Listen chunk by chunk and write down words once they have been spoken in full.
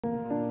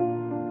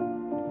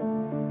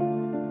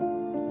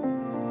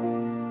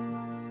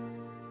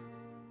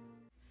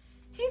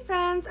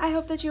friends, I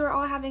hope that you are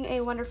all having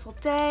a wonderful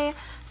day.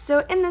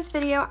 So in this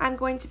video, I'm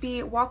going to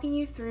be walking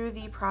you through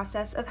the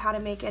process of how to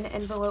make an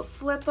envelope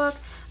flip book.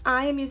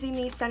 I am using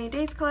the Sunny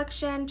Days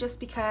collection just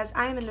because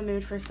I am in the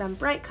mood for some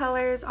bright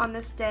colors on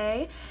this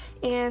day.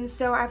 And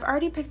so I've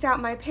already picked out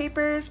my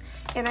papers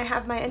and I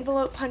have my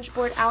envelope punch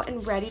board out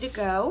and ready to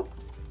go.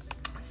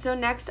 So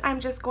next I'm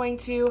just going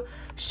to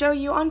show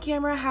you on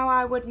camera how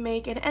I would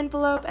make an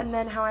envelope and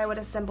then how I would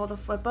assemble the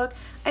flip book.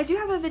 I do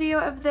have a video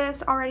of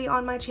this already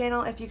on my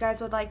channel if you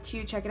guys would like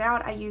to check it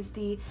out. I use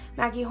the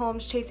Maggie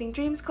Holmes Chasing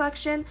Dreams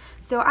collection,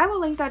 so I will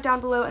link that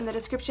down below in the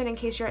description in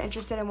case you're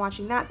interested in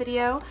watching that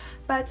video.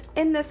 But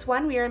in this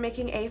one we are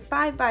making a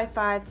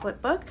 5x5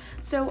 flip book,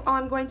 so all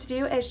I'm going to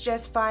do is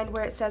just find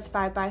where it says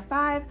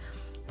 5x5.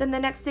 Then the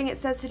next thing it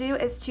says to do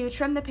is to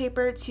trim the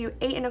paper to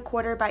 8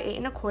 1/4 by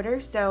 8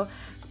 1/4. So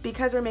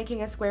because we're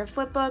making a square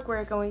flip book,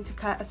 we're going to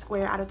cut a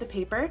square out of the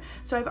paper.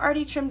 So I've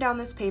already trimmed down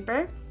this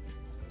paper.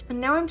 And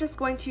now I'm just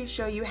going to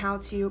show you how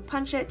to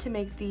punch it to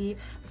make the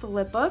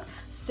flip book.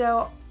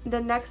 So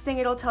the next thing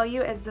it'll tell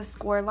you is the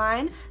score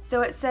line.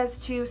 So it says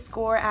to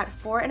score at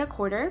 4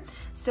 1/4.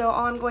 So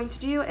all I'm going to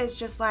do is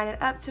just line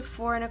it up to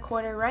 4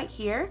 1/4 right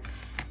here.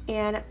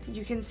 And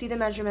you can see the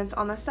measurements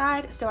on the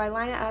side. So I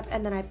line it up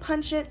and then I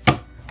punch it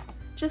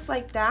just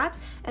like that,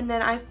 and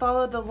then I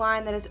follow the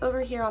line that is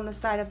over here on the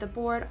side of the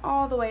board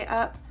all the way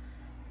up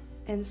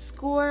and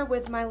score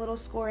with my little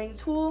scoring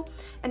tool.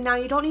 And now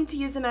you don't need to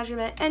use the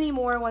measurement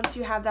anymore once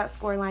you have that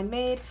score line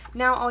made.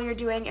 Now all you're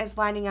doing is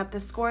lining up the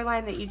score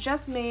line that you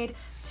just made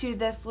to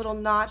this little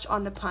notch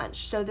on the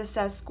punch. So this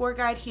says score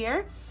guide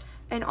here,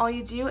 and all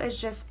you do is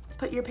just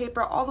put your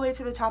paper all the way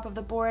to the top of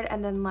the board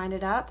and then line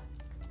it up.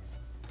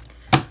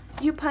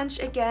 You punch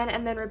again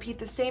and then repeat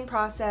the same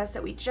process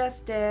that we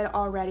just did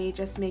already,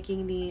 just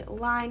making the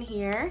line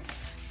here,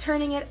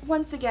 turning it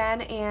once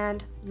again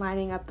and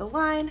lining up the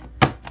line,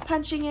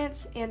 punching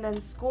it, and then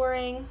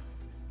scoring.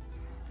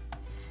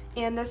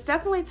 And this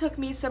definitely took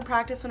me some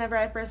practice whenever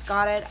I first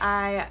got it.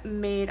 I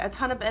made a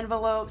ton of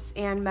envelopes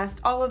and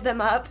messed all of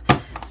them up.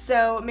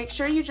 So make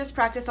sure you just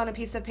practice on a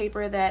piece of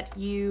paper that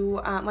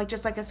you,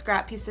 just like a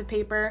scrap piece of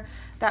paper.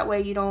 That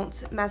way you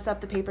don't mess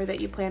up the paper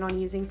that you plan on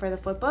using for the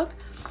flip book.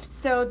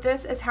 So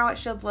this is how it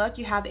should look.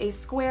 You have a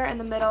square in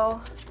the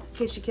middle, in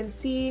case you can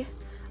see.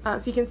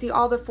 So you can see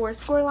all the 4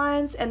 score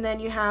lines, and then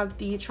you have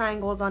the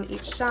triangles on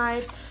each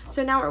side.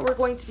 So now what we're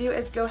going to do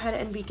is go ahead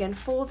and begin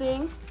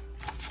folding.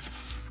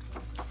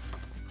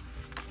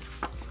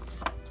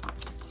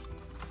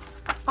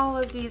 All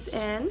of these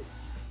in.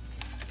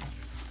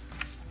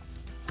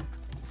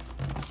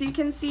 So you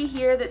can see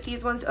here that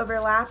these ones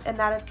overlap, and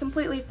that is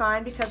completely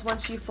fine because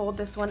once you fold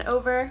this one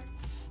over,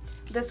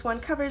 this one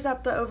covers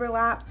up the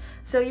overlap.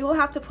 So you will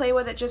have to play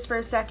with it just for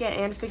a second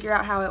and figure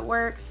out how it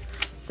works.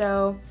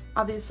 So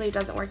obviously it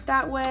doesn't work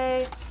that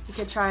way. You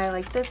could try it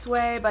like this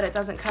way, but it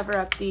doesn't cover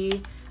up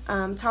the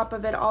top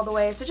of it all the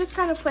way. So just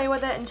kind of play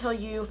with it until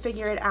you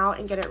figure it out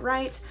and get it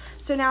right.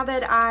 So now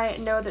that I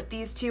know that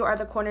these two are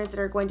the corners that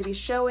are going to be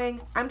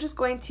showing, I'm just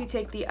going to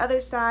take the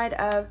other side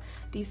of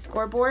the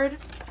scoreboard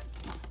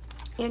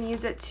and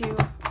use it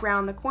to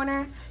round the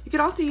corner. You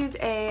could also use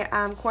a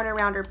corner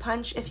rounder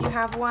punch if you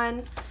have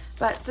one,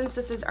 but since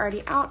this is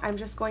already out, I'm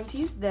just going to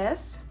use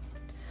this.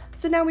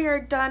 So now we are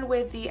done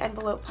with the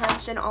envelope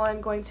punch, and all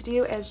I'm going to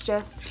do is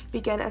just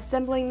begin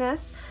assembling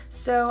this.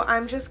 So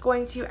I'm just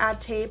going to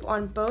add tape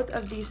on both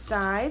of these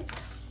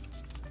sides.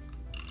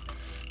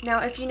 Now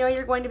if you know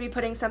you're going to be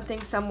putting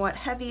something somewhat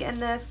heavy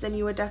in this, then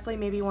you would definitely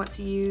maybe want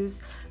to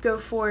go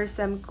for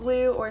some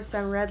glue or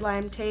some red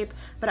lime tape,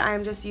 but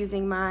I'm just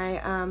using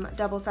my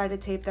double-sided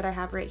tape that I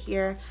have right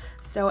here.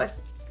 So it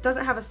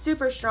doesn't have a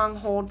super strong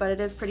hold, but it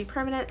is pretty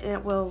permanent and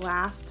it will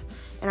last.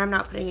 And I'm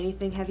not putting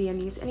anything heavy in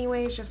these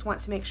anyways, just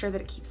want to make sure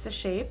that it keeps the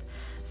shape.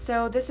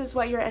 So this is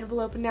what your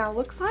envelope now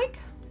looks like.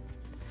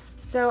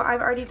 So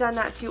I've already done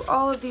that to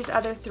all of these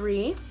other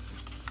 3.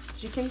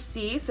 You can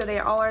see, so they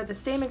all are the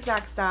same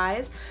exact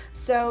size.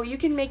 So you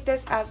can make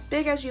this as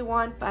big as you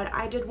want, but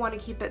I did want to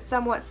keep it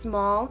somewhat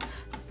small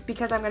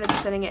because I'm going to be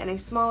setting it in a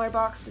smaller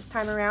box this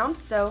time around.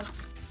 So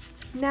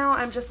now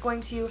I'm just going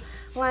to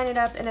line it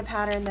up in a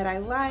pattern that I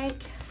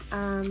like.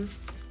 I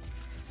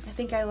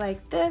think I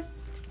like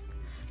this.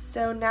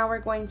 So now we're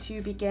going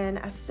to begin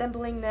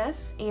assembling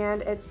this,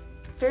 and it's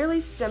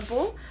fairly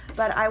simple,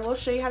 but I will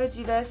show you how to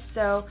do this.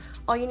 So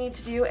all you need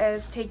to do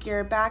is take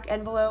your back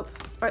envelope,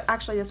 or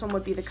actually this one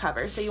would be the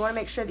cover. So you want to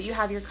make sure that you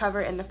have your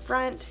cover in the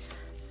front.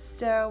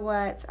 So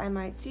what I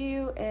might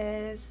do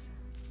is,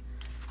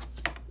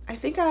 I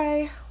think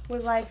I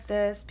would like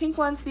this pink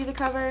one to be the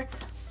cover.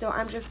 So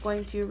I'm just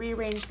going to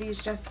rearrange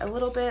these just a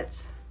little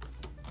bit,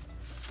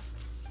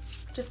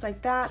 just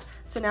like that.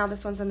 So now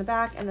this one's on the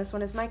back and this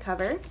one is my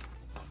cover.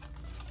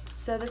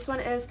 So this one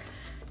is,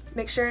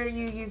 make sure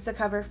you use the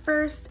cover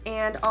first,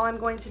 and all I'm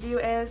going to do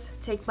is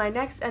take my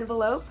next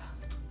envelope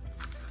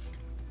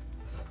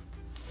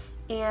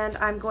and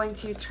I'm going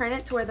to turn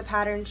it to where the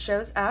pattern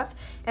shows up,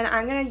 and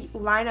I'm going to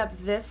line up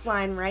this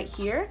line right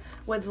here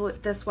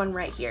with this one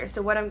right here.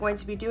 So what I'm going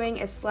to be doing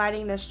is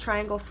sliding this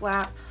triangle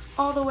flap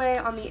all the way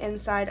on the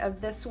inside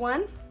of this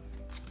one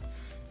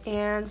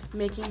and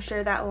making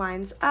sure that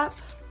lines up,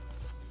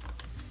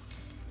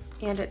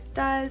 and it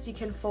does. You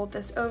can fold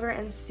this over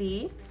and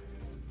see.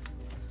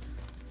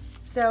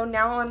 So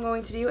now all I'm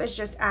going to do is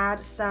just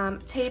add some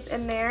tape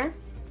in there.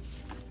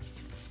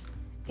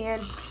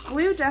 And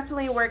glue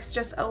definitely works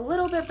just a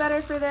little bit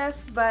better for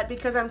this, but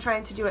because I'm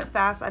trying to do it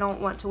fast, I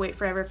don't want to wait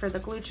forever for the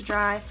glue to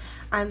dry.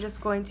 I'm just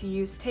going to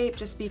use tape.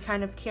 Just be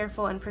kind of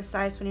careful and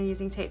precise when you're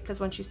using tape, because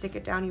once you stick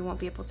it down, you won't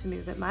be able to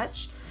move it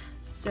much.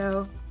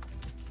 So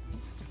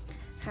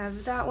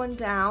have that one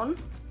down.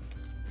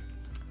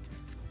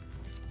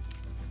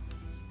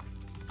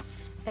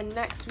 And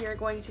next we are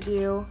going to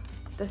do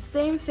the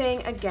same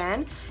thing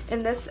again,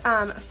 and this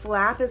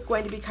flap is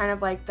going to be kind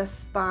of like the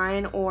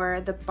spine or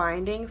the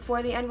binding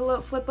for the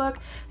envelope flip book.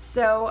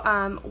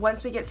 So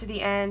once we get to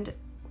the end,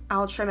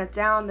 I'll trim it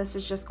down. This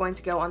is just going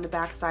to go on the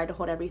back side to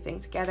hold everything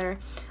together.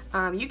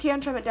 You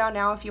can trim it down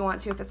now if you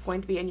want to, if it's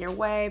going to be in your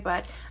way,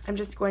 but I'm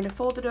just going to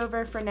fold it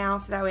over for now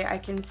so that way I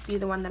can see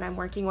the one that I'm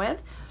working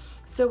with.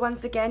 So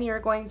once again, you're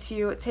going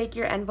to take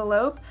your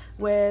envelope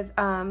with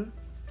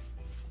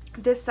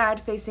this side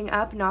facing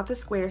up, not the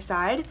square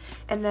side,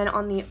 and then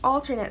on the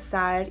alternate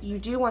side you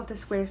do want the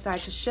square side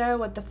to show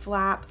with the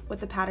flap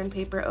with the pattern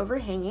paper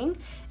overhanging,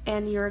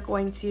 and you're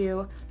going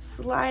to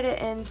slide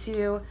it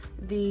into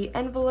the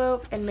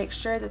envelope and make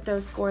sure that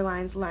those score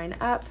lines line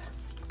up.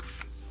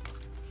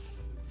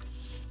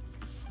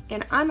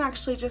 And I'm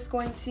actually just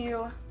going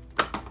to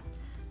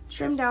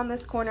trim down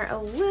this corner a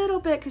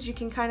little bit because you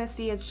can kind of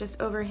see it's just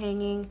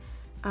overhanging.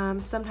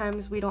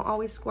 Sometimes we don't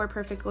always score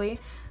perfectly,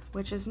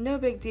 which is no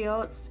big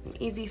deal. It's an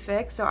easy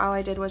fix, so all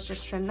I did was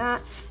just trim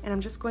that, and I'm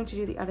just going to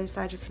do the other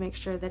side just to make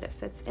sure that it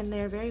fits in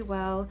there very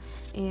well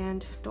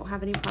and don't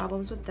have any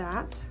problems with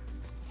that.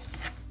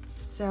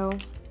 So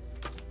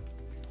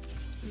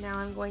now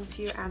I'm going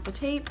to add the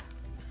tape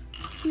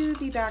to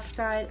the back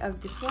side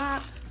of the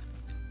flap.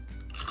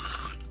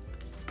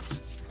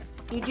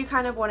 You do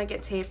kind of want to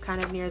get tape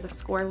kind of near the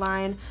score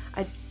line.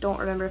 I don't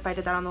remember if I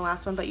did that on the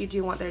last one, but you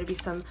do want there to be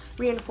some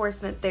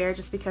reinforcement there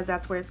just because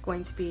that's where it's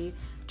going to be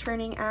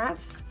turning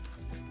at.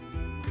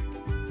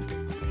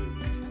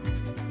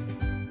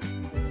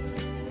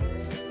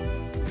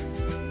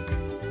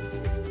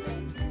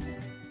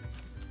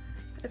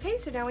 Okay,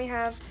 so now we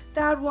have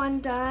that one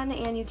done,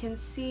 and you can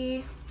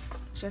see,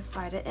 just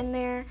slide it in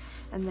there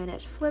and then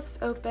it flips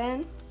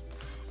open.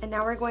 And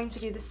now we're going to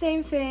do the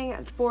same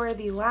thing for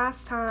the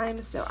last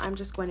time, so I'm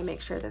just going to make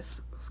sure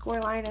this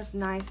score line is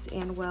nice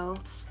and well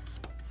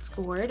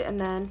scored, and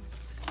then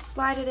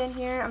slide it in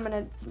here. I'm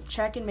going to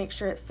check and make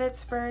sure it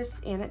fits first,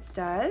 and it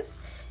does,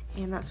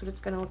 and that's what it's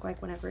going to look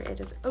like whenever it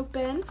is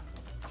open.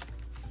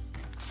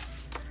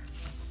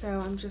 So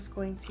I'm just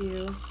going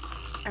to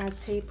add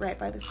tape right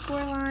by the score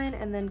line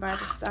and then by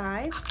the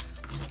sides,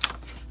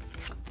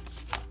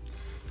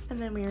 and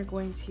then we are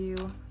going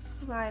to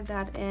slide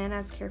that in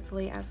as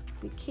carefully as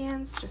we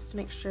can just to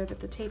make sure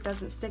that the tape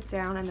doesn't stick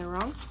down in the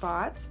wrong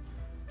spot.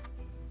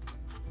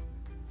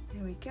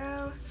 There we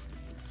go.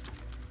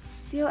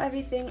 Seal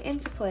everything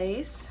into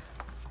place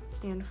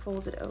and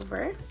fold it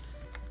over.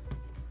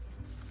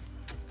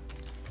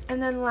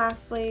 And then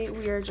lastly,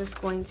 we are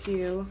just going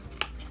to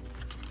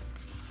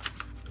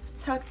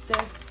tuck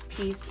this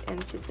piece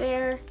into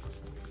there.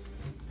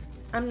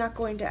 I'm not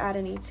going to add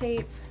any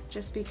tape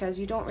just because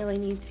you don't really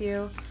need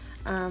to.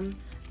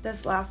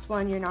 This last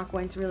one, you're not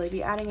going to really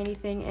be adding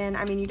anything in.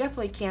 I mean, you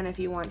definitely can if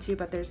you want to,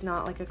 but there's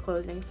not like a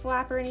closing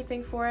flap or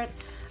anything for it.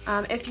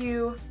 If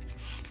you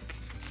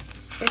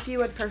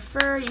would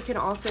prefer, you can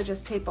also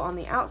just tape it on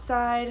the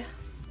outside,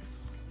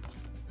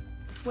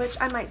 which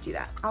I might do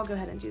that. I'll go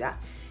ahead and do that.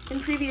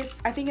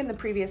 I think in the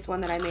previous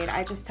one that I made,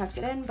 I just tucked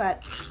it in,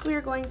 but we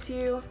are going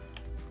to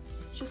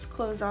just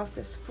close off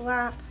this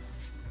flap,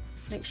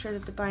 make sure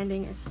that the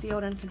binding is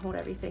sealed and can hold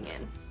everything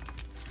in.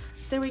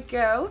 There we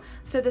go.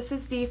 So this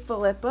is the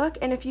flip book,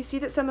 and if you see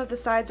that some of the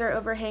sides are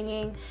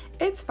overhanging,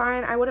 it's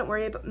fine. I wouldn't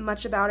worry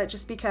much about it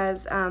just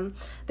because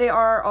they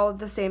are all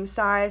the same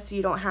size, so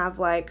you don't have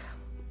like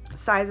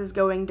sizes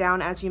going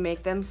down as you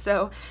make them,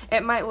 so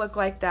it might look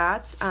like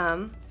that.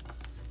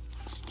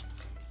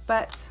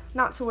 But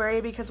not to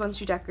worry, because once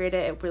you decorate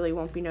it, it really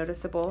won't be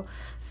noticeable.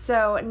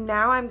 So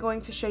now I'm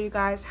going to show you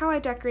guys how I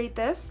decorate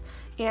this,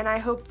 and I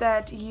hope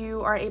that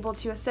you are able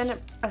to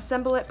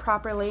assemble it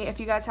properly. If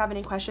you guys have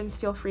any questions,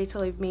 feel free to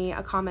leave me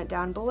a comment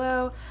down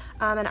below,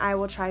 and I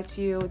will try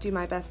to do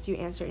my best to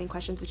answer any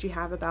questions that you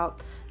have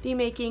about the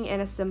making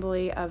and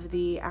assembly of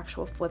the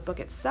actual flip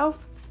book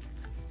itself.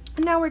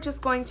 And now we're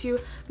just going to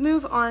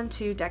move on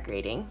to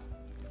decorating.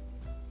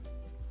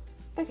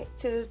 Okay,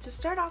 so to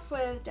start off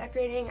with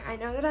decorating, I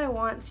know that I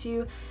want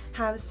to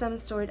have some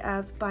sort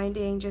of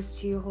binding just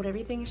to hold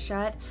everything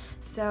shut.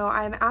 So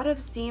I'm out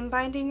of seam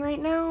binding right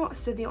now,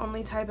 so the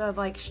only type of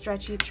like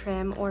stretchy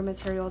trim or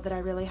material that I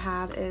really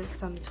have is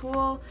some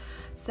tulle.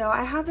 So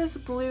I have this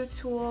blue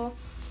tulle.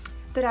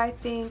 that I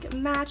think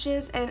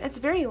matches, and it's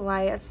very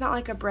light. It's not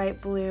like a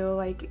bright blue.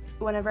 Like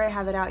whenever I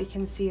have it out, you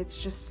can see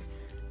it's just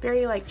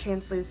very like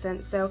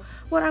translucent. So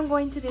what I'm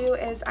going to do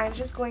is I'm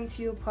just going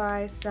to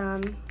apply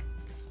some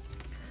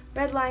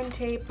red line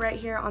tape right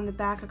here on the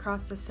back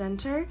across the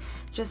center,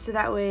 just so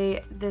that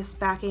way this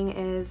backing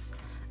is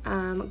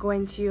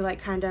going to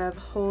like kind of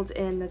hold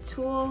in the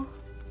tool.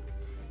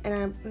 And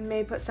I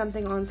may put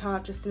something on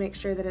top just to make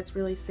sure that it's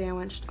really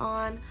sandwiched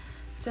on.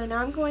 So now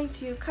I'm going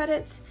to cut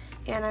it,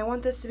 and I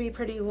want this to be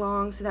pretty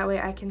long so that way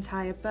I can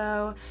tie a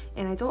bow,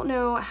 and I don't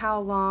know how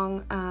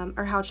long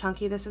or how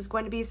chunky this is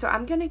going to be, so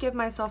I'm going to give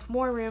myself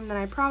more room than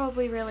I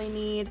probably really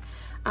need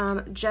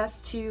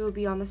just to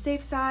be on the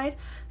safe side.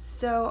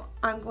 So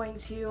I'm going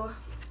to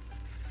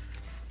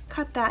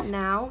cut that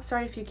now.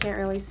 Sorry if you can't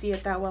really see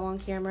it that well on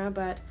camera,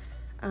 but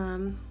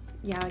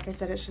yeah, like I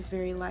said, it's just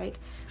very light.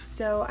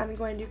 So I'm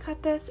going to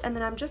cut this, and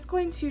then I'm just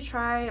going to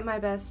try my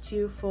best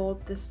to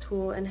fold this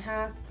tool in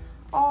half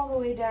all the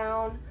way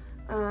down,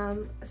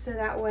 so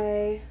that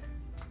way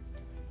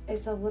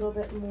it's a little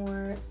bit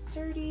more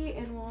sturdy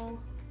and will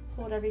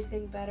hold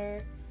everything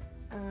better.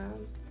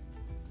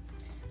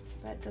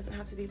 But it doesn't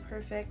have to be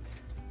perfect,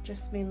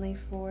 just mainly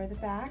for the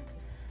back.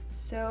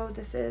 So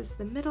this is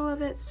the middle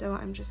of it, so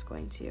I'm just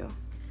going to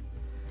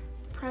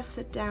press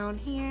it down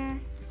here.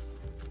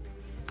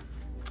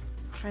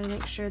 Try to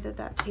make sure that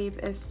that tape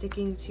is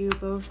sticking to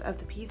both of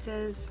the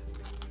pieces.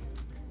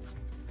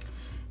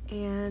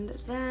 And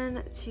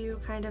then to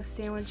kind of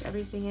sandwich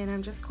everything in,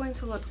 I'm just going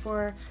to look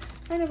for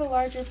kind of a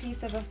larger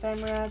piece of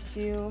ephemera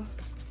to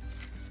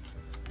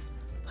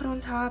put on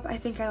top. I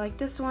think I like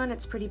this one,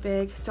 it's pretty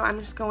big. So I'm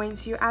just going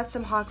to add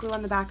some hot glue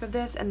on the back of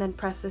this and then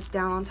press this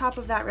down on top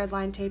of that red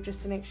line tape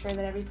just to make sure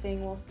that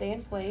everything will stay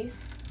in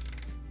place.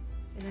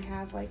 And I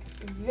have like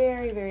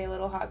very, very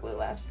little hot glue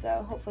left,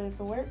 so hopefully this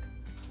will work.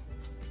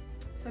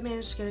 So I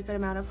managed to get a good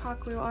amount of hot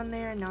glue on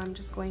there, and now I'm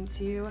just going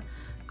to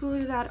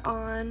glue that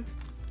on.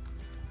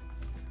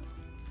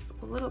 It's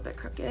a little bit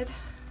crooked.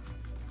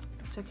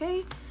 That's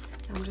okay.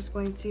 Now I'm just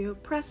going to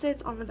press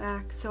it on the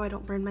back so I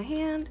don't burn my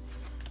hand.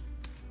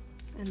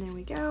 And there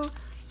we go.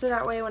 So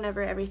that way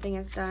whenever everything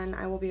is done,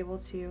 I will be able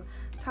to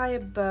tie a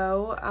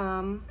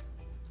bow.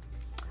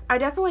 I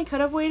definitely could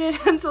have waited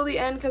until the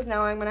end because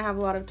now I'm going to have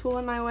a lot of tulle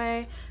in my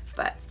way,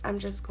 but I'm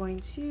just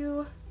going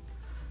to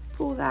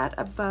pull that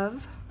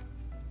above.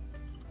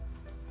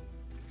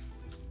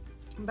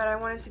 But I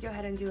wanted to go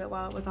ahead and do it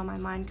while it was on my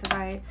mind because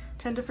I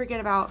tend to forget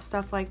about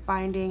stuff like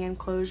binding and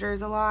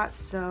closures a lot.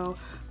 So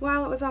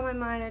while it was on my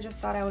mind, I just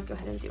thought I would go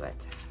ahead and do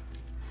it.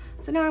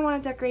 So now I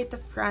want to decorate the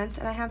front,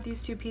 and I have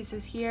these two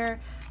pieces here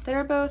that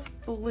are both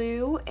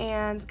blue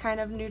and kind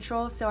of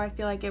neutral, so I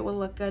feel like it will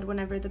look good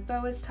whenever the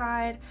bow is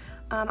tied.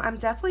 I'm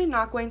definitely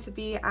not going to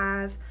be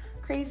as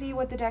crazy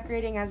with the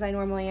decorating as I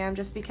normally am,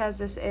 just because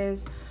this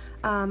is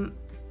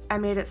I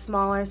made it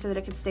smaller so that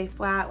it could stay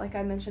flat. Like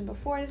I mentioned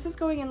before, this is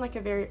going in like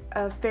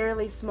a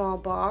fairly small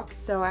box,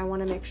 so I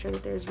want to make sure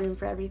that there's room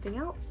for everything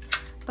else.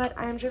 But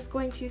I'm just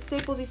going to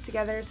staple these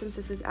together. Since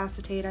this is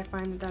acetate, I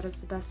find that that is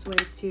the best way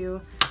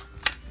to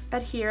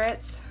adhere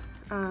it.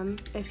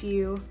 If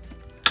you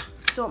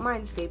don't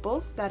mind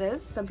staples, that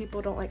is. Some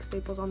people don't like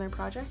staples on their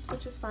project,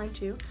 which is fine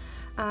too.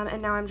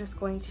 And now I'm just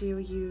going to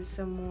use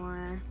some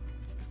more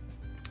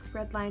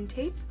red line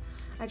tape.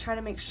 I try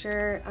to make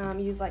sure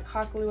use like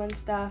hot glue and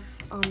stuff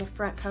on the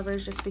front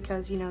covers, just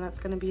because, you know, that's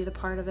going to be the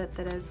part of it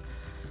that is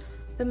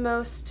the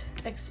most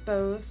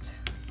exposed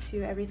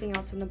to everything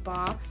else in the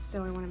box.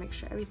 So I want to make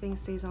sure everything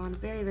stays on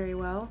very, very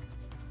well.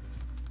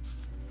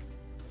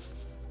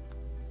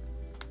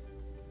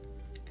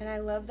 And I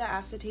love the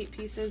acetate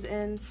pieces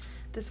in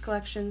this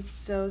collection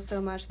so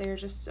much. They are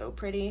just so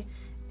pretty.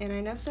 And I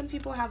know some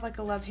people have like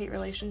a love-hate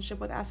relationship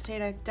with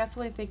acetate. I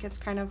definitely think it's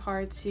kind of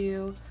hard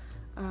to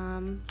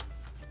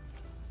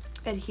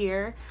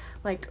adhere.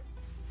 Like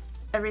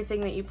everything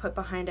that you put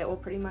behind it will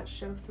pretty much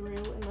show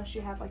through unless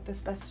you have like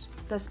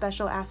the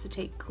special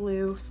acetate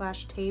glue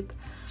 / tape.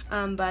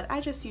 But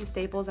I just use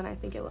staples and I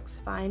think it looks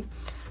fine.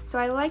 So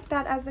I like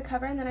that as the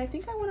cover, and then I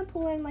think I want to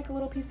pull in like a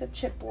little piece of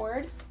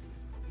chipboard.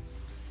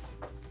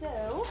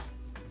 So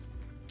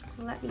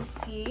let me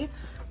see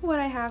what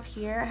I have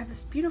here. I have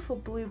this beautiful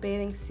blue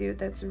bathing suit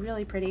that's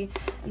really pretty,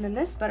 and then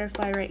this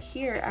butterfly right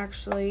here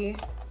actually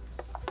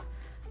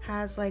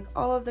has like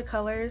all of the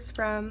colors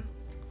from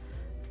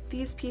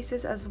these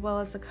pieces as well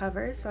as the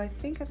cover, so I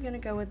think I'm gonna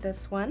go with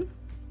this one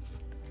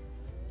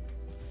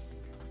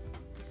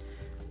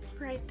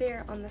right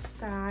there on the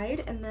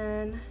side. And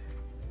then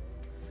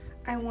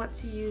I want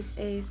to use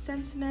a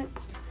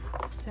sentiment,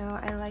 so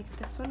I like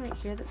this one right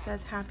here that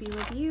says happy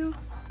with you.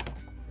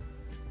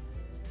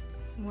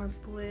 Some more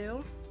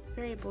blue,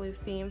 very blue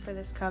theme for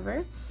this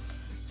cover.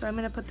 So I'm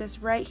going to put this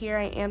right here.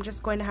 I am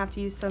just going to have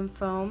to use some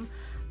foam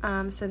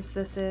since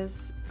this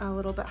is a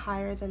little bit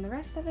higher than the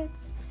rest of it.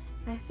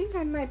 And I think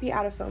I might be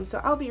out of foam,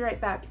 so I'll be right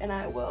back and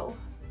I will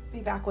be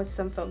back with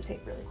some foam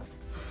tape really quick.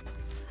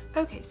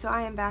 Okay, so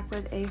I am back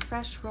with a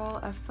fresh roll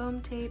of foam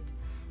tape,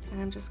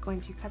 and I'm just going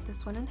to cut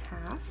this one in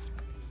half.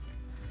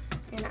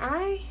 And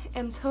I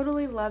am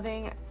totally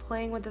loving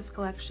playing with this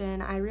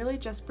collection. I really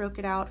just broke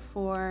it out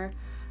for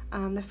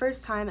the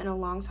first time in a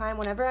long time.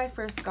 Whenever I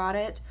first got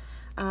it,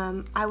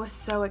 I was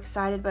so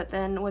excited, but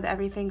then with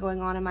everything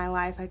going on in my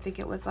life, I think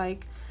it was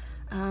like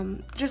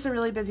just a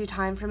really busy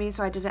time for me,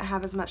 so I didn't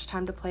have as much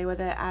time to play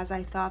with it as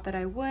I thought that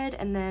I would.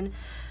 And then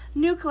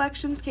new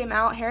collections came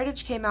out.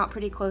 Heritage came out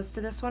pretty close to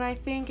this one, I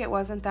think. It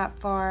wasn't that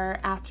far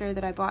after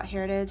that I bought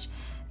Heritage,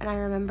 and I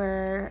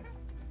remember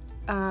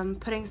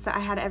I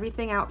had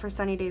everything out for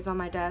Sunny Days on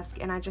my desk,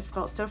 and I just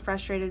felt so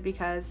frustrated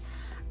because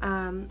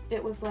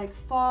it was like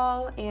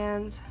fall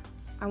and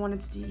I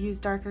wanted to use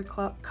darker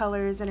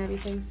colors and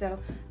everything, so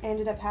I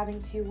ended up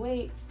having to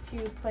wait to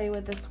play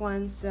with this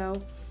one.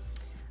 So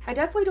I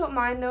definitely don't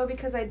mind though,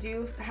 because I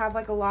do have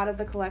like a lot of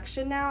the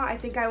collection now. I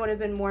think I would have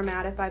been more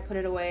mad if I put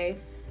it away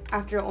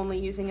after only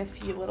using a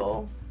few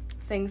little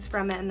things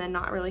from it and then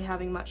not really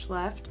having much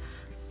left.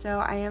 So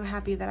I am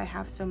happy that I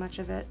have so much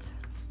of it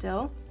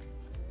still.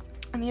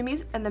 And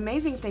the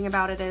amazing thing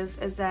about it is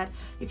that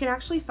you can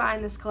actually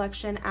find this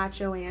collection at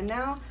Joann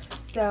now.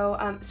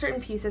 So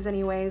certain pieces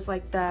anyways,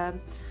 like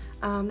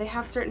they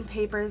have certain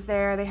papers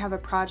there. They have a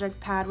project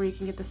pad where you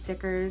can get the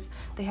stickers.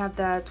 They have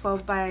the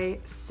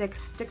 12x6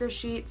 sticker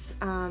sheets.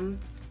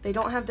 They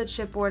don't have the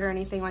chipboard or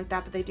anything like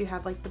that, but they do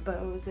have like the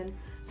bows and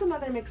some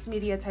other mixed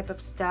media type of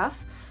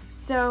stuff.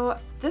 So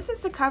this is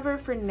the cover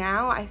for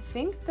now. I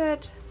think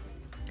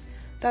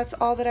that's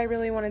all that I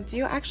really want to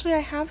do. Actually, I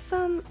have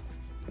some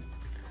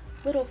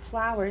little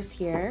flowers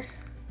here.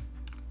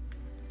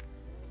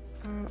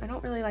 I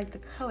don't really like the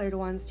colored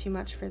ones too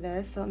much for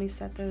this, so let me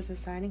set those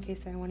aside in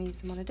case I want to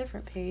use them on a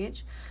different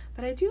page.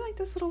 But I do like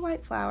this little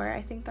white flower.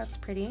 I think that's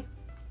pretty.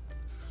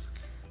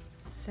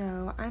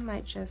 So I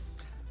might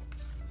just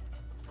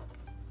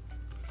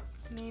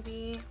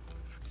maybe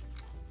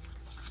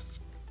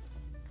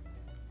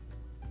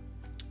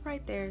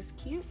right there is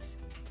cute.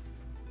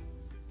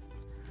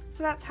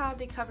 So that's how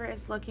the cover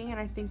is looking, and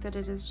I think that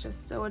it is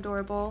just so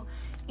adorable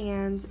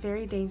and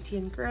very dainty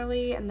and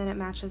girly, and then it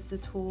matches the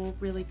tulle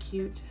really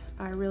cute,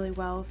 really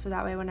well, so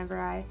that way whenever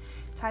I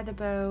tie the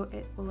bow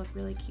it will look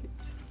really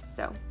cute.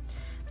 So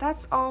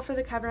that's all for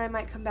the cover. I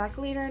might come back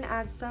later and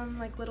add some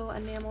like little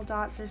enamel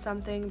dots or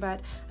something, but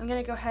I'm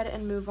gonna go ahead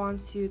and move on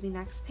to the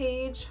next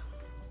page.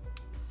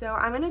 So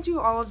I'm gonna do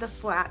all of the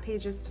flat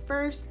pages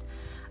first,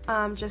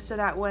 just so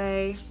that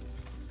way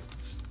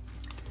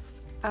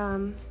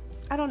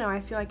I don't know,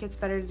 I feel like it's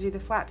better to do the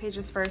flat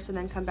pages first and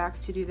then come back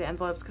to do the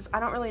envelopes, because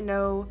I don't really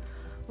know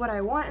what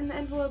I want in the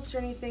envelopes or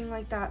anything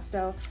like that,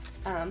 so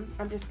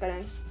I'm just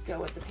gonna go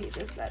with the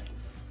pages that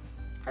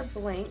are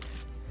blank.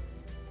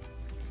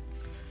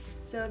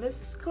 So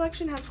this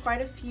collection has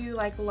quite a few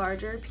like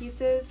larger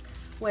pieces,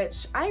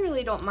 which I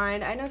really don't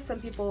mind. I know some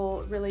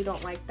people really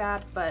don't like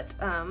that, but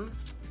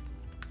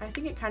I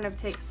think it kind of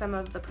takes some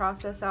of the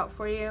process out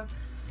for you,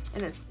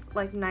 and it's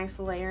like nice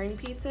layering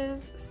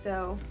pieces,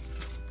 so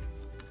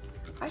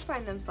I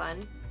find them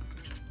fun.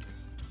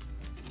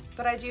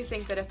 But I do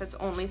think that if it's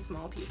only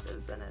small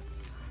pieces, then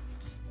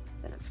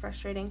it's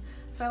frustrating.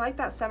 So I like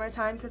that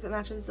summertime because it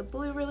matches the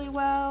blue really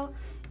well,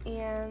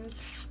 and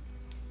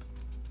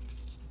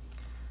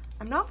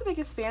I'm not the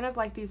biggest fan of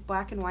like these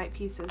black and white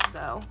pieces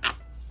though.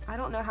 I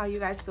don't know how you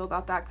guys feel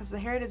about that, because the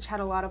Heritage had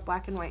a lot of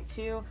black and white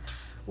too,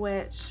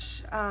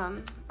 which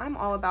I'm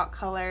all about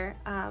color,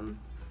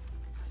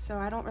 so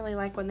I don't really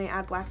like when they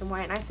add black and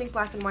white, and I think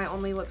black and white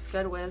only looks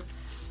good with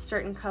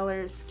certain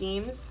color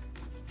schemes,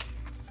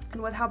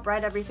 and with how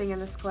bright everything in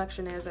this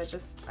collection is,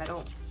 I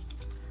don't,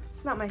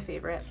 it's not my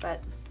favorite,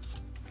 but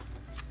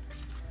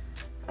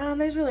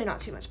there's really not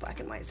too much black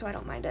and white, so I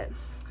don't mind it.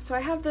 So I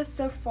have this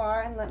so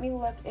far, and let me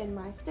look in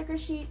my sticker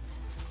sheets.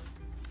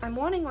 I'm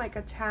wanting like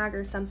a tag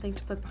or something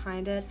to put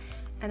behind it,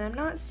 and I'm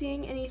not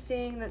seeing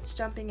anything that's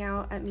jumping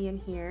out at me in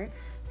here,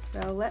 so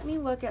let me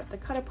look at the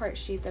cut apart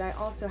sheet that I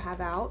also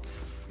have out,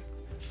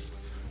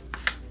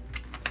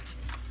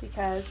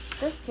 because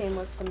this came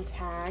with some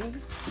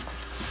tags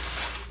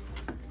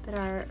that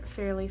are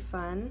fairly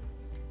fun.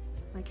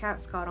 My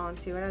cat's got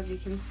onto it, as you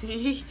can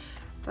see,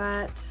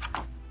 but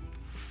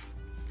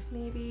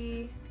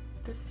maybe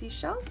the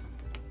seashell?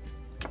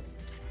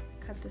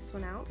 Cut this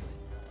one out.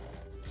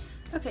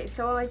 Okay,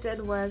 so all I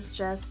did was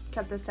just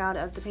cut this out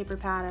of the paper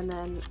pad and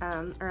then,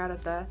 or out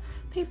of the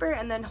paper,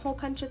 and then hole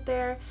punch it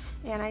there,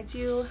 and I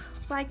do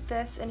like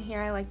this in here.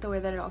 I like the way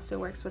that it also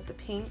works with the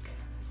pink,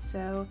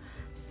 so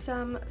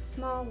some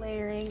small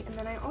layering. And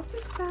then I also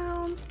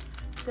found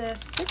the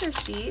sticker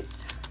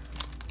sheets,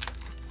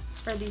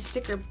 or the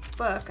sticker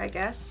book, I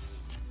guess,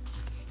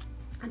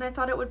 and I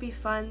thought it would be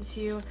fun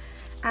to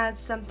add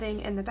something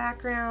in the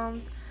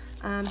backgrounds.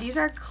 These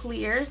are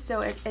clear,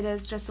 so it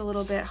is just a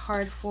little bit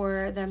hard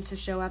for them to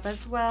show up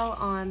as well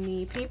on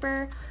the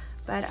paper,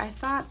 but I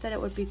thought that it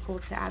would be cool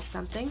to add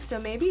something. So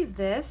maybe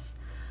this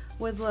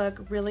would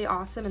look really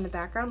awesome in the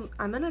background.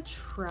 I'm gonna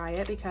try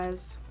it,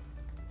 because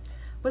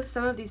with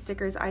some of these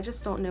stickers I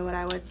just don't know what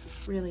I would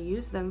really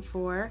use them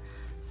for.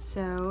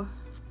 So,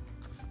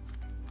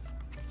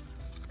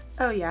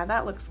 oh yeah,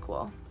 that looks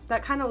cool.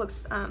 That kind of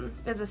looks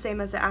is the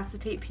same as the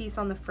acetate piece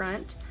on the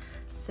front,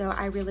 So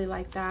I really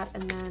like that,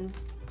 and then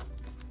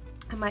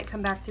I might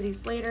come back to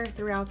these later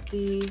throughout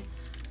the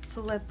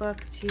flip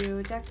book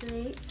to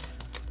decorate.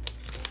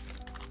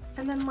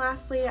 And then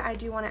lastly, I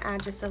do want to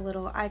add just a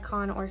little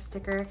icon or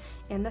sticker,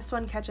 and this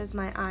one catches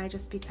my eye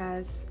just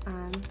because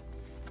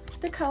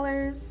the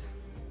colors.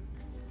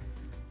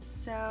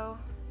 So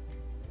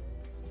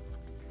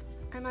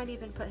I might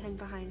even put him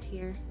behind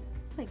here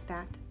like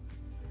that.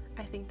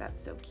 I think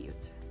that's so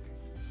cute.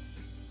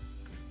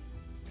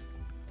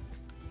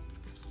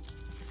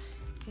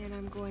 And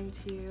I'm going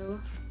to,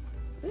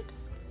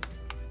 oops,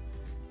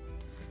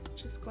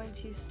 just going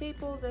to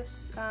staple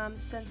this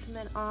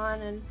sentiment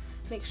on and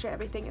make sure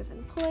everything is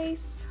in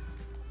place.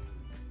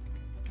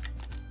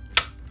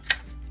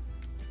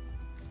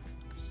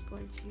 Just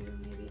going to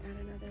maybe add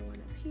another one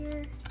up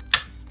here.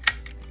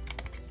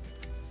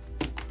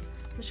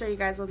 I'm sure you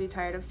guys will be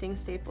tired of seeing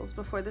staples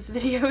before this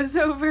video is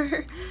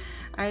over.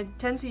 I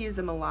tend to use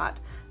them a lot.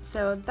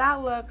 So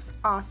that looks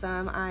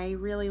awesome. I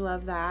really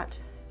love that,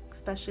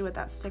 especially with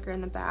that sticker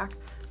in the back.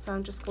 So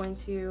I'm just going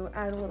to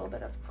add a little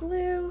bit of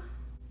glue.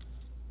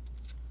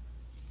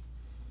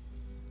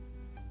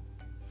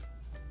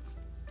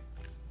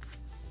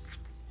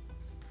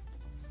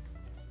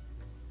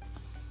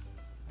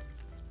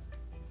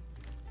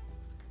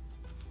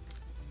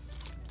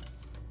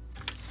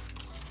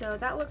 So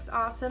that looks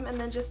awesome, and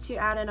then just to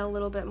add in a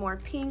little bit more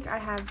pink, I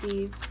have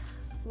these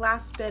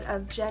last bit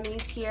of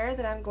Jaimies here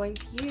that I'm going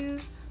to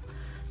use.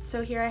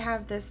 So here I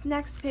have this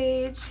next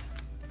page,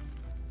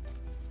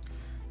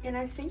 and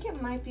I think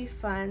it might be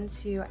fun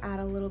to add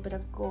a little bit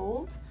of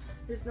gold.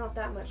 There's not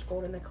that much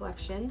gold in the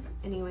collection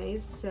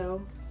anyways,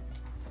 so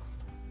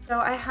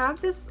I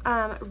have this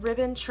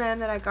ribbon trim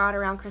that I got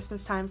around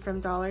Christmas time from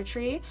Dollar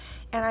Tree,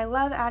 and I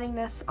love adding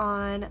this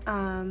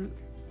on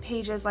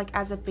pages like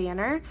as a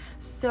banner.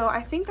 So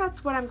I think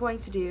that's what I'm going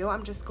to do.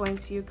 I'm just going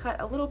to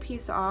cut a little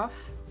piece off,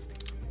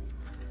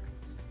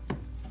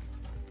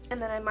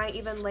 and then I might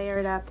even layer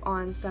it up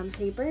on some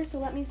paper. So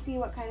let me see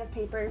what kind of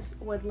papers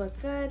would look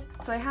good.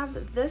 So I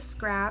have this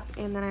scrap,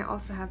 and then I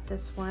also have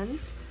this one,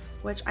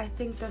 which I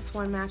think this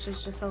one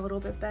matches just a little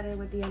bit better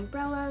with the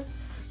umbrellas.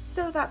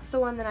 So that's the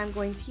one that I'm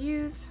going to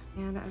use,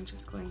 and I'm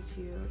just going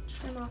to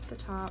trim off the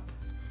top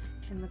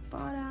and the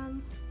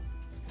bottom.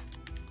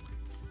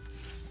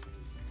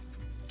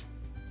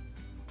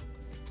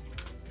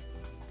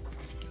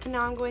 And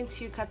now I'm going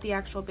to cut the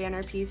actual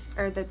banner piece,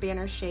 or the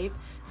banner shape.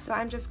 So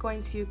I'm just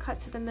going to cut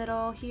to the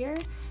middle here,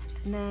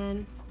 and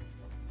then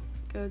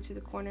go to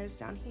the corners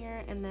down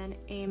here, and then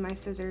aim my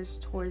scissors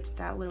towards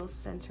that little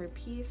center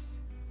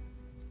piece,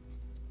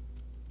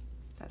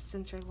 that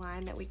center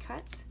line that we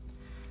cut.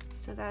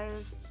 So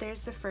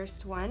there's the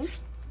first one.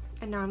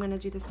 And now I'm going to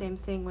do the same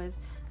thing with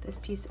this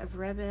piece of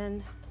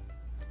ribbon.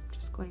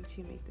 Just going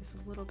to make this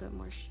a little bit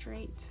more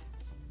straight.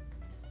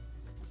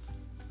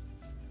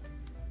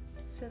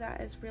 So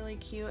that is really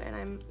cute, and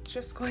I'm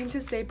just going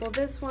to staple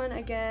this one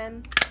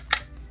again.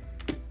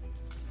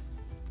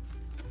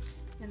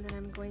 And then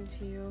I'm going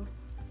to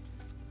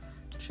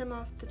trim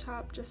off the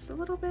top just a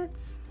little bit.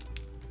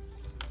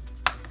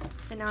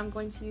 And now I'm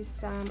going to use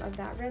some of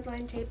that red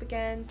line tape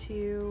again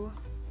to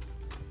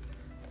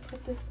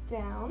put this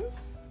down.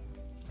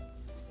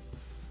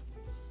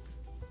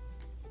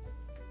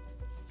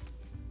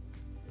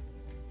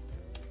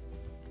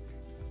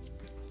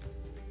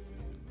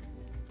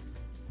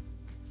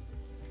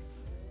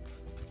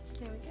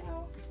 There we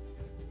go.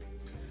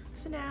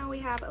 So now we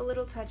have a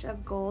little touch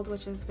of gold,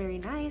 which is very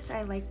nice.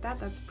 I like that,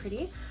 that's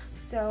pretty.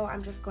 So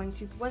I'm just going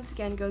to once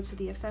again go to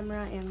the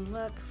ephemera and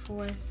look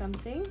for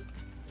something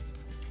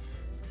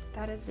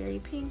that is very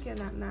pink and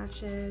that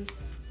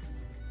matches.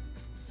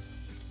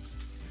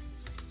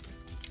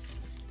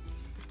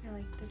 I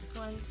like this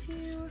one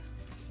too.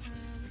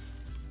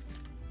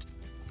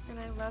 And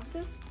I love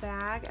this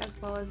bag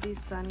as well as these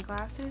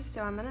sunglasses,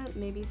 so I'm gonna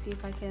maybe see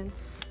if I can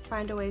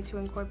find a way to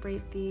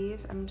incorporate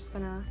these. I'm just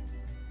gonna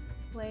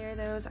layer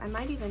those. I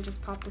might even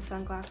just pop the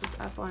sunglasses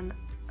up on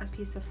a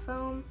piece of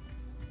foam.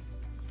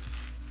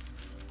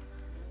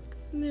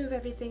 Move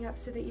everything up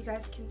so that you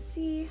guys can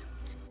see.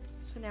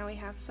 So now we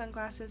have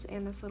sunglasses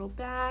and this little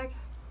bag.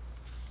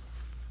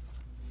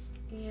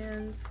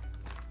 And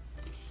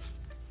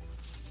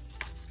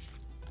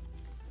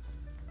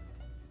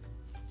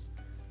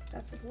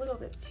that's a little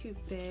bit too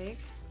big.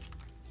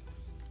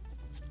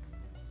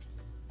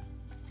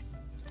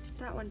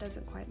 That one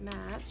doesn't quite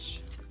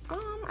match.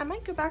 I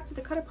might go back to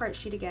the cut apart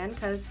sheet again,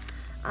 because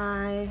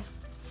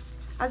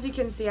as you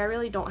can see, I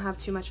really don't have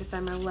too much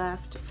ephemera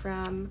left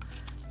from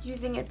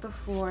using it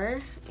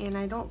before, and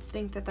I don't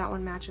think that that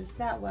one matches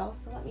that well,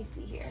 so let me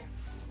see here.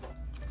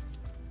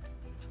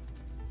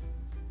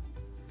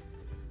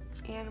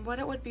 And what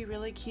it would be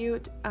really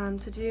cute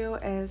to do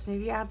is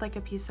maybe add like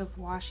a piece of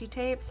washi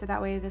tape, so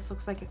that way this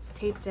looks like it's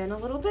taped in a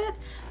little bit.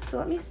 So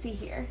let me see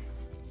here.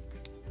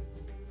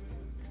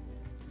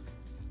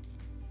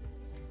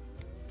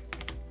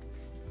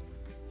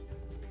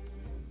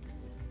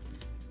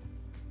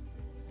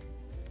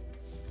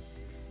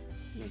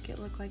 Make it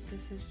look like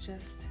this is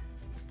just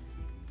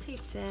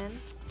taped in.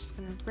 I'm just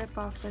gonna rip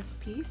off this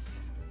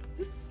piece.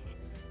 Oops.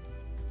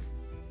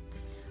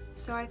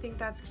 So I think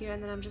that's cute,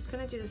 and then I'm just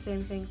gonna do the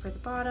same thing for the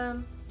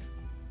bottom.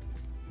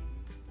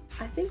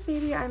 I think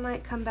maybe I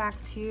might come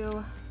back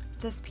to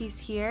this piece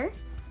here.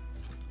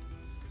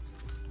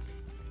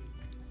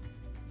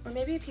 Or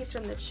maybe a piece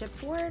from the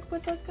chipboard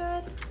would look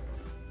good.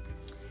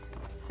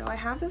 So I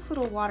have this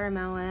little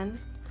watermelon,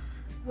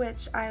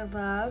 which I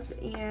love,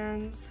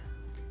 and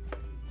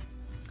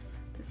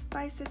this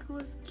bicycle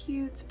is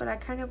cute, but I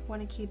kind of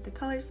want to keep the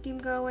color scheme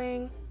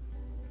going.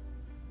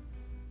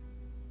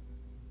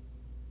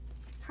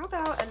 How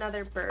about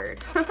another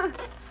bird?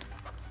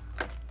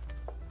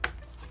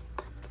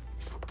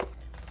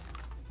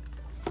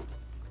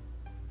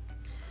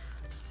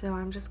 So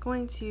I'm just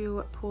going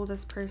to pull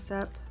this purse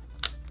up.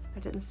 I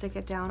didn't stick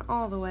it down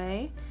all the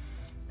way,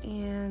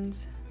 and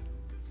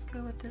go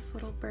with this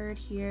little bird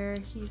here.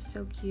 He's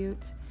so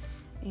cute,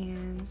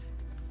 and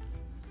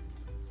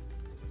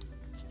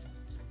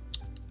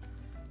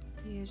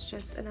use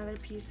just another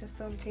piece of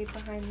foam tape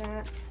behind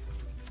that.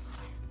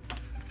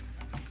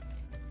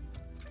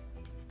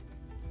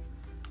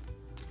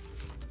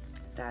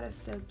 That is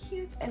so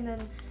cute. And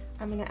then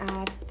I'm gonna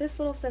add this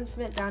little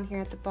sentiment down here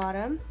at the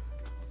bottom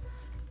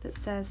that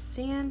says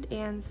sand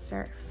and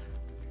surf.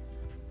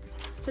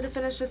 So to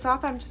finish this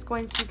off, I'm just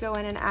going to go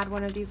in and add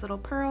one of these little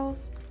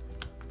pearls.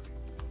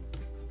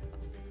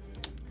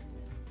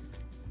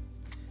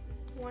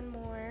 One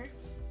more.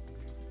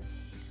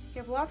 We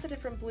have lots of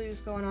different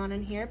blues going on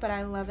in here, but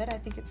I love it. I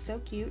think it's so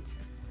cute.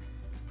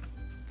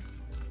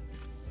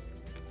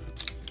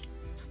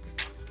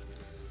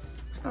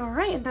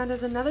 Alright, and that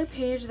is another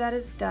page that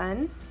is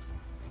done.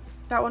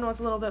 That one was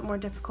a little bit more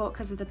difficult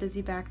because of the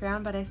busy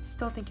background, but I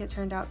still think it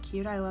turned out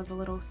cute. I love the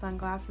little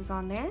sunglasses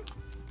on there.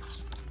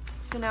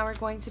 So now we're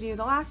going to do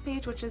the last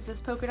page, which is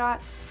this polka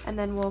dot, and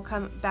then we'll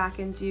come back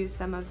and do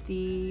some of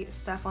the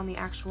stuff on the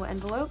actual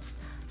envelopes.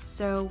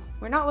 So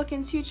we're not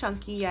looking too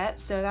chunky yet,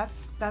 so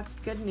that's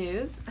good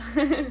news.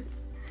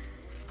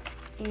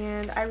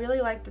 And I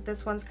really like that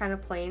this one's kind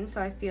of plain, so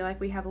I feel like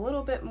we have a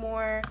little bit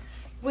more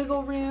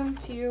wiggle room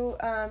to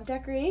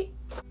decorate.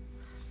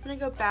 I'm gonna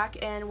go back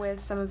in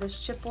with some of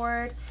this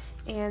chipboard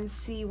and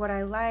see what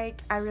I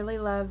like. I really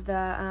love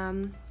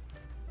the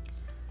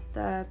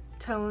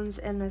tones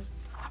in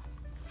this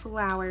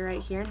flower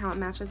right here and how it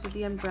matches with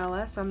the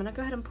umbrella, so I'm gonna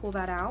go ahead and pull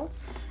that out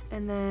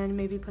and then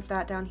maybe put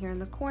that down here in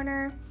the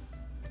corner.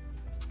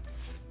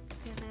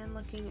 And then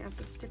looking at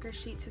the sticker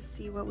sheet to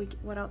see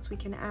what else we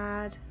can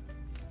add.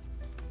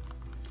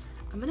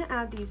 I'm gonna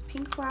add these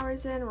pink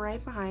flowers in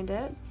right behind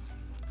it.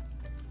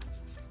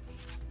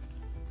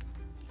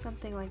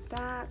 Something like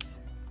that.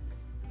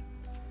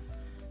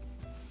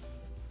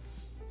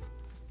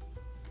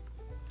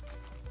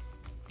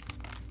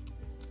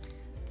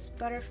 This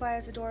butterfly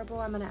is adorable.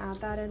 I'm gonna add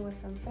that in with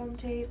some foam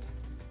tape.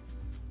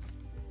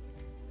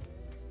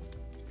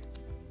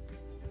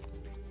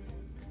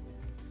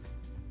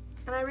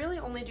 And I really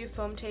only do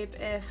foam tape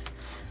if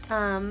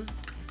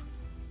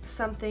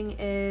something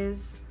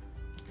is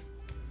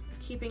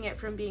keeping it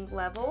from being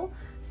level.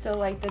 So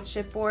like the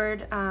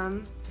chipboard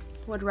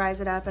would rise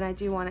it up, and I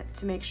do want it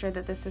to make sure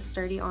that this is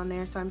sturdy on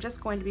there. So I'm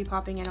just going to be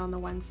popping it on the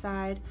one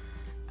side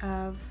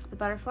of the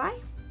butterfly,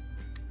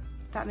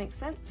 if that makes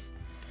sense.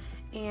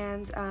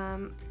 And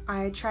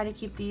I try to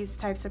keep these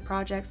types of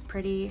projects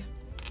pretty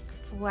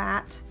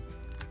flat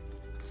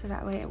so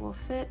that way it will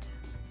fit.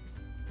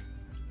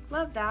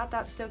 Love that,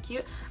 that's so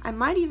cute. I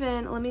might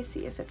even, let me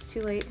see if it's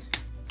too late.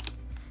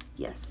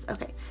 Yes,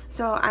 okay.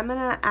 So I'm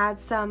gonna add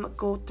some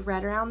gold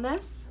thread around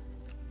this.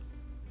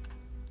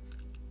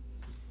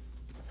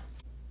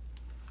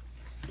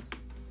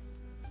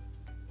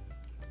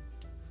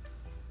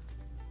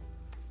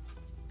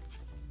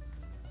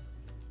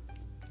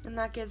 And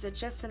that gives it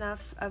just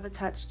enough of a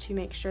touch to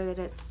make sure that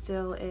it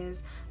still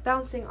is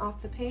bouncing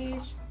off the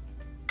page.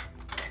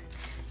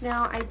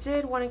 Now I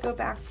did want to go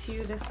back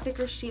to the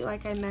sticker sheet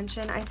like I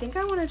mentioned. I think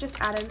I want to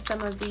just add in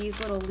some of these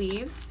little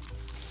leaves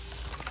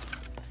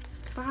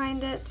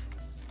behind it.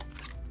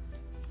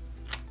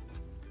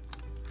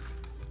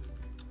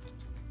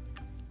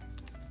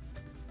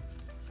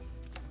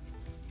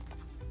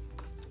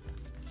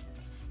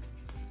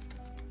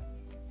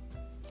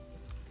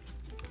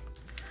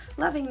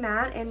 Loving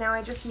that, and now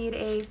I just need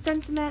a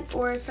sentiment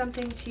or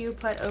something to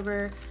put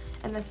over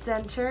in the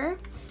center.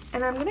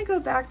 And I'm gonna go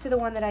back to the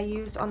one that I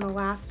used on the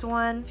last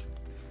one,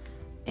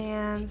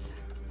 and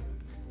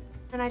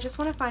I just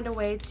want to find a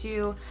way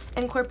to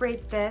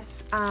incorporate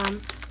this.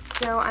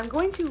 So I'm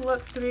going to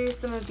look through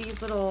some of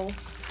these little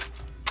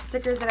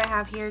stickers that I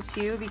have here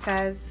too,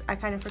 because I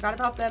kind of forgot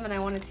about them and I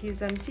wanted to use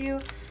them too.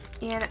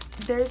 And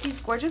there's these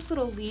gorgeous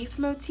little leaf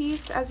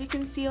motifs, as you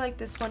can see, like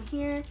this one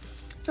here.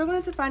 So I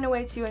wanted to find a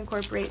way to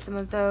incorporate some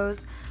of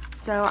those.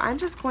 So I'm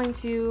just going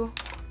to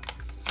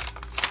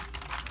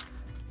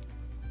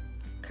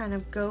kind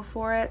of go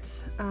for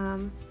it.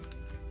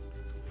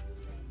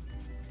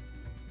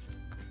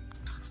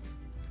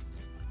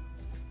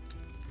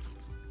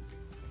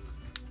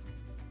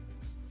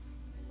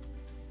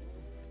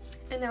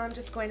 And now I'm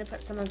just going to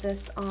put some of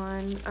this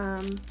on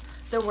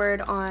the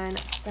word on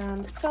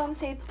some foam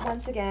tape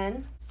once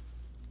again.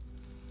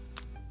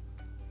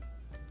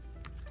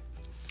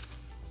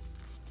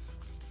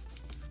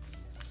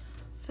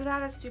 So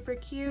that is super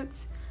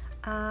cute.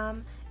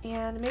 And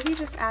maybe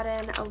just add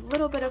in a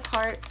little bit of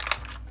hearts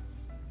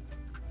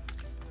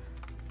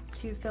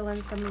to fill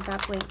in some of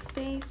that blank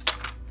space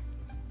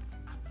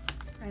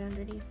right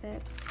underneath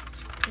it.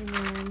 And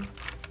then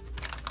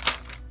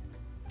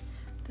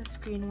this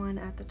green one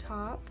at the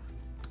top.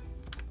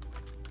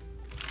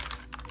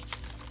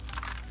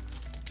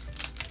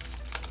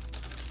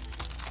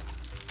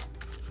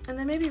 And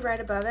then maybe right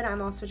above it,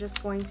 I'm also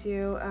just going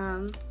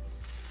to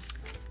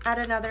add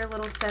another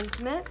little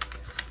sentiment,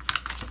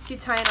 just to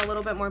tie in a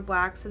little bit more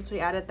black since we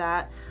added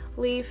that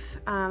leaf.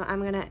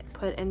 I'm gonna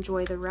put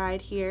enjoy the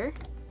ride here.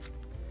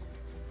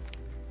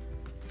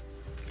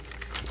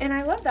 And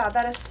I love that,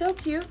 that is so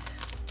cute.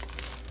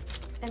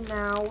 And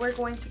now we're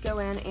going to go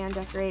in and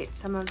decorate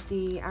some of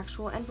the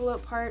actual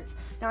envelope parts.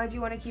 Now I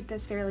do want to keep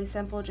this fairly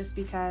simple just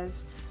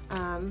because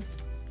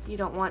you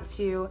don't want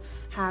to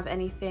have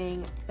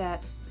anything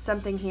that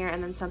something here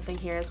and then something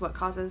here is what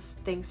causes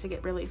things to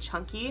get really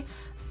chunky.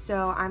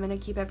 So I'm going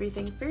to keep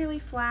everything fairly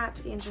flat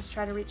and just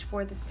try to reach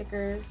for the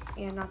stickers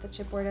and not the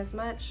chipboard as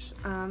much.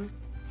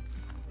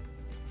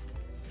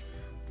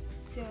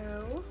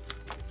 So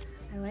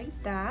I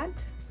like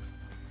that.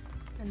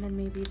 And then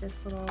maybe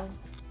this little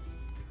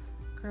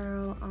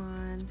girl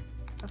on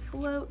a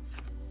float.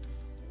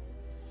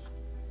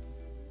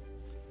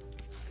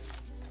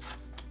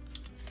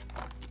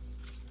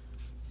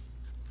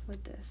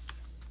 With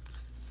this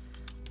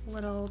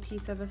little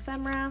piece of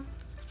ephemera.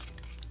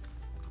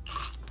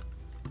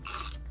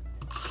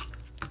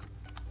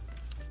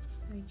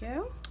 There we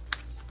go.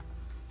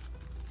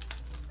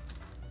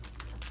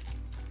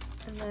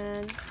 And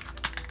then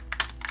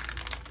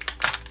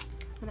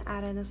I'm gonna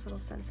add in this little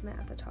sentiment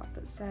at the top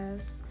that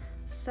says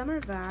summer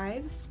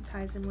vibes,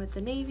 ties in with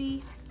the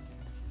navy.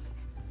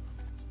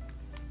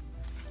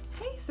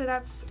 Okay, so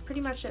that's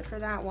pretty much it for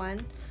that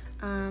one.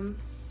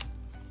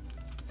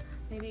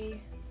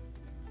 Maybe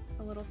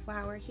a little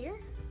flower here.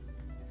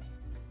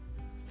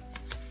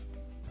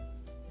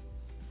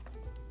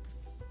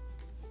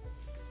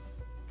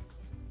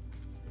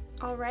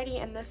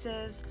 Alrighty, and this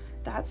is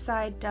that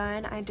side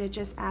done. I did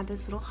just add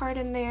this little heart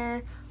in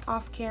there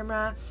off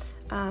camera,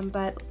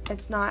 but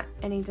it's not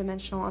any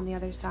dimensional on the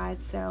other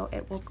side, so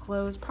it will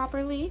close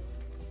properly.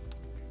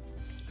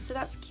 So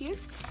that's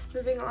cute.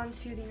 Moving on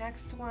to the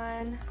next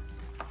one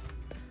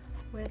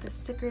with the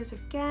stickers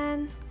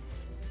again.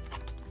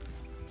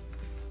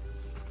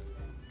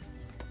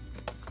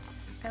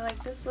 I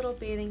like this little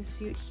bathing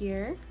suit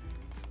here.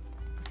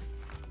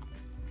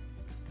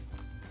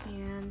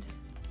 And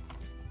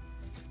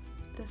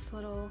this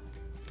little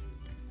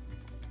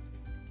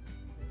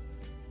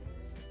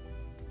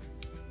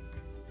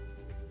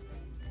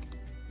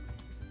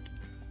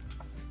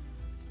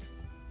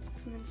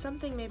and then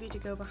something maybe to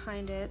go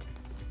behind it.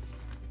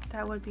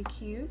 That would be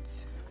cute.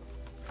 So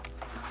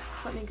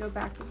let me go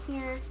back in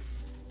here.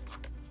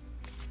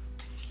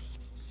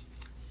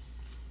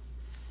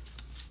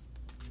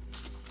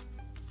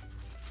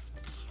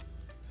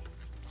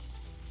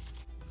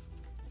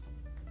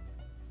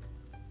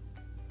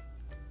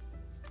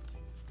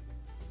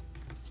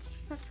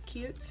 That's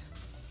cute.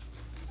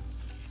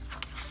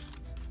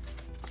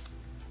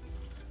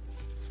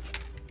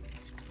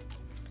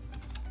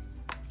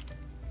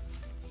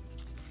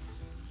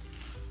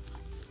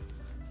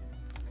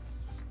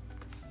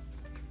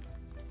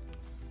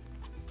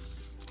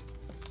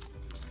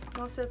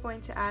 I'm also going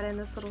to add in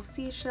this little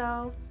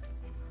seashell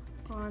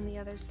on the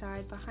other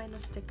side behind the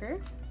sticker.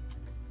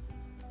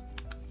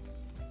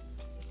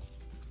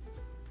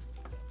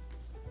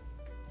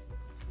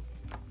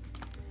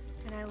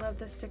 And I love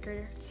this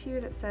sticker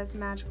too that says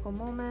magical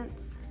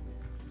moments.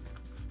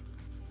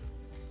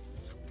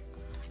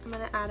 I'm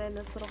going to add in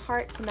this little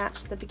heart to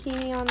match the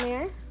bikini on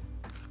there.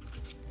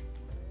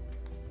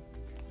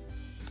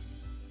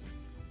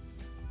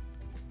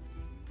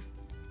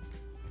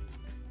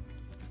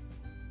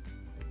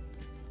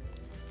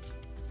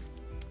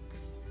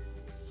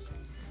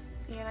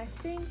 And I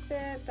think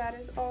that that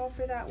is all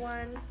for that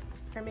one.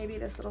 Or maybe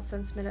this little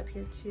sentiment up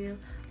here too.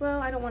 Well,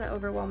 I don't want to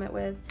overwhelm it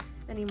with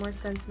any more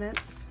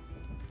sentiments.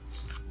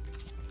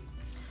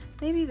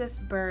 Maybe this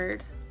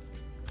bird.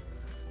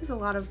 There's a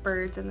lot of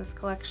birds in this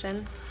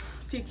collection,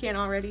 if you can't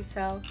already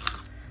tell.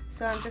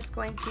 So I'm just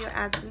going to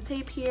add some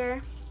tape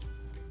here.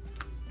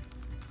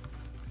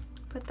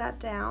 Put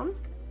that down.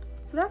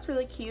 So that's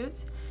really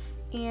cute.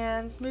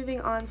 And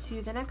moving on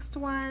to the next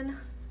one,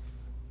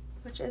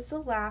 which is the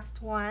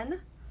last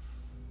one.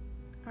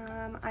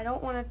 I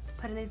don't want to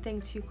put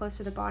anything too close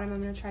to the bottom.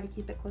 I'm going to try to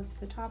keep it close to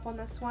the top on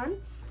this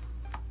one.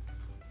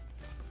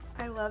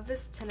 I love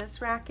this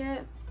tennis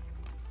racket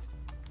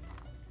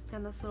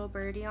and this little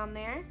birdie on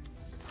there.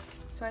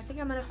 So I think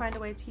I'm going to find a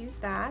way to use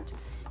that.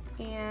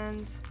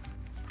 And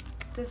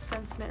this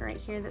sentiment right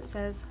here that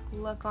says,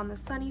 look on the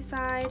sunny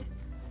side.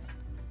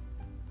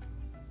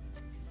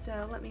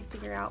 So let me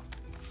figure out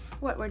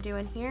what we're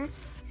doing here.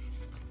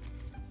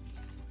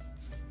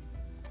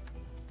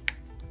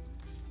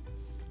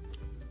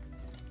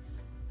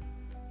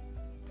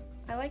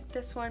 I like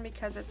this one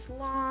because it's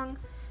long,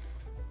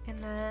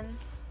 and then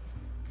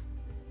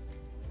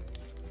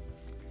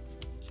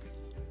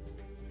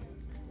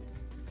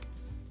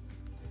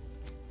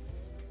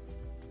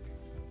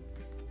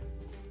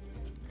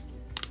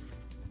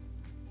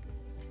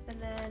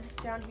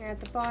down here at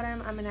the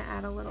bottom, I'm going to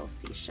add a little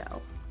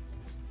seashell.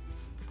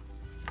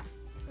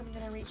 I'm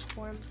going to reach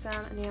for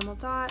some enamel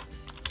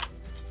dots.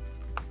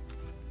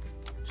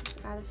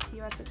 Just add a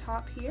few at the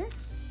top here.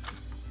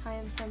 Tie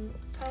in some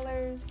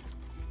colors.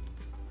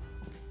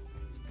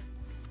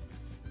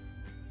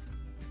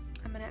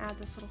 I'm going to add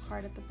this little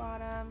heart at the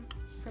bottom.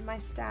 For my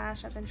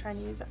stash, I've been trying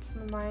to use up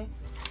some of my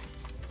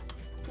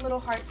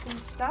little hearts and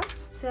stuff.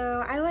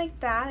 So I like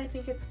that. I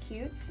think it's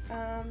cute.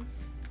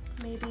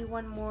 Maybe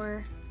one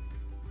more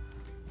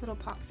little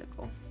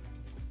popsicle.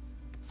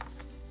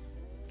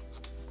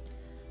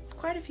 It's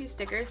quite a few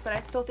stickers, but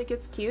I still think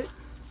it's cute.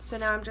 So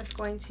now I'm just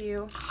going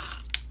to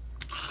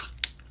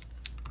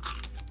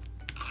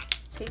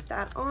tape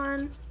that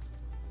on.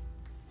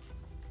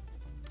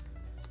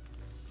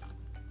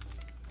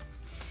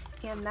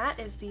 And that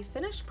is the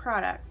finished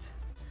product.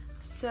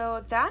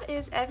 So that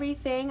is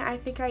everything. I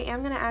think I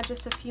am going to add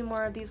just a few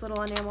more of these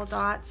little enamel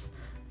dots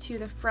to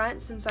the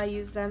front since I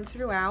use them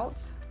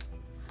throughout.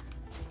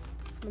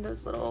 Some of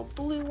those little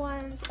blue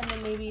ones, and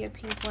then maybe a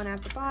pink one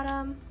at the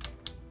bottom.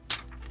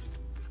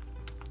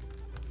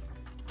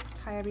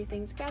 Tie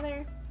everything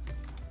together.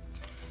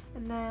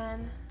 And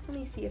then let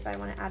me see if I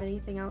want to add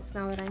anything else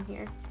now that I'm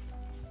here.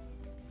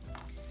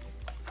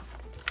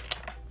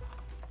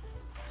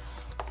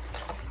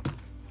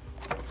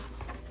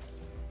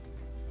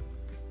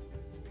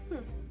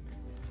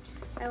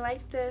 I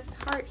like this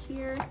heart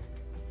here.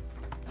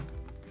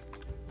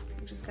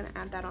 I'm just going to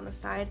add that on the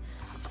side.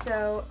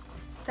 So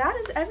that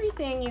is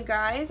everything, you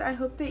guys. I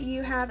hope that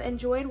you have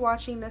enjoyed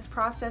watching this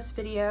process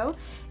video,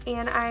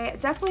 and I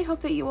definitely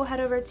hope that you will head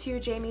over to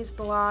Jaimie's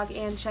blog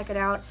and check it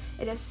out.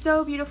 It is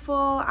so beautiful.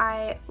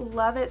 I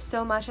love it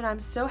so much, and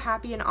I'm so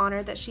happy and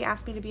honored that she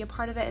asked me to be a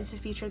part of it and to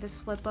feature this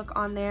flip book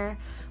on there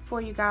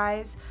for you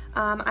guys.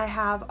 I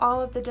have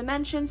all of the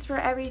dimensions for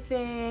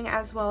everything,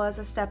 as well as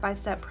a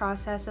step-by-step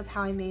process of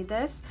how I made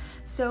this.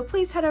 So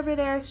please head over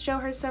there, show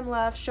her some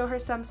love, show her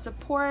some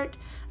support.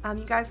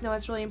 You guys know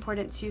it's really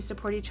important to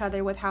support each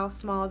other with how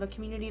small of a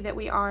community that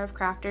we are of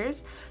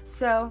crafters.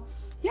 So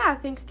yeah,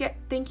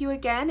 thank you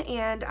again,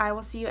 and I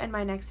will see you in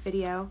my next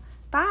video.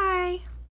 Bye!